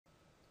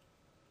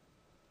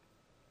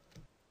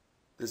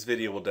This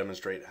video will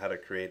demonstrate how to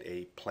create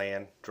a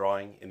plan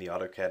drawing in the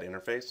AutoCAD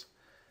interface.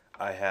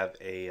 I have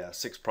a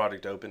 6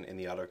 project open in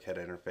the AutoCAD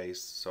interface,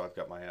 so I've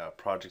got my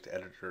project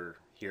editor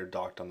here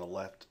docked on the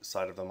left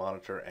side of the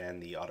monitor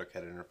and the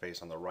AutoCAD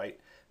interface on the right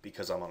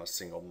because I'm on a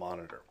single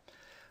monitor.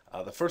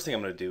 The first thing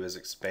I'm going to do is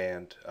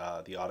expand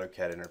the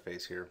AutoCAD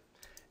interface here,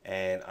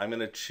 and I'm going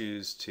to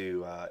choose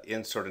to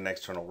insert an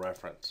external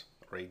reference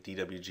or a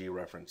DWG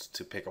reference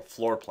to pick a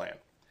floor plan.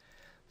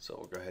 So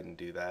we'll go ahead and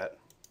do that.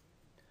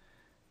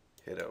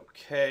 Hit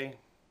OK.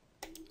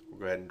 We'll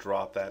go ahead and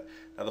drop that.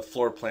 Now the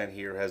floor plan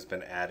here has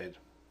been added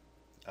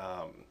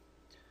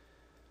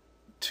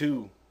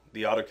to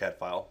the AutoCAD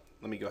file.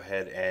 Let me go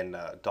ahead and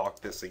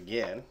dock this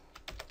again.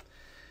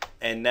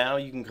 And now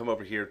you can come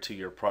over here to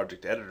your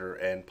project editor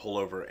and pull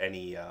over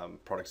any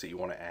products that you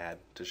want to add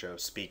to show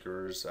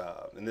speakers.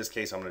 In this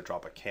case, I'm going to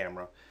drop a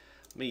camera.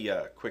 Let me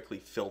quickly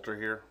filter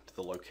here to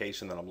the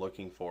location that I'm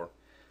looking for.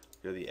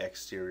 Go to the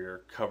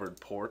exterior covered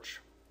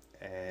porch,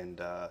 and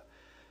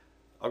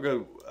I'll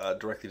go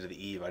directly to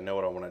the eave. I know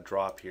what I want to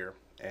drop here,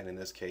 and in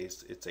this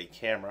case it's a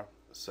camera,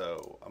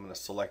 so I'm going to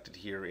select it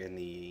here in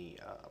the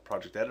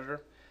project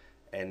editor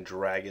and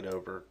drag it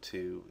over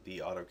to the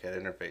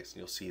AutoCAD interface, and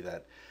you'll see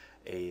that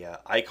a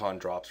icon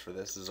drops for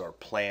this. This is our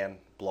plan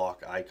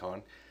block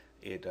icon.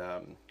 It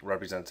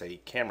represents a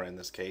camera in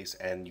this case,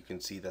 and you can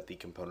see that the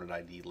component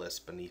ID lists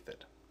beneath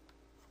it.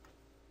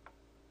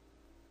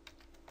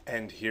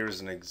 And here's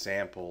an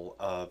example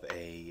of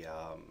a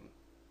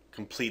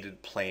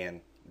completed plan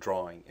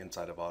drawing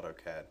inside of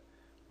AutoCAD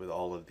with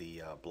all of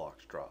the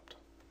blocks dropped.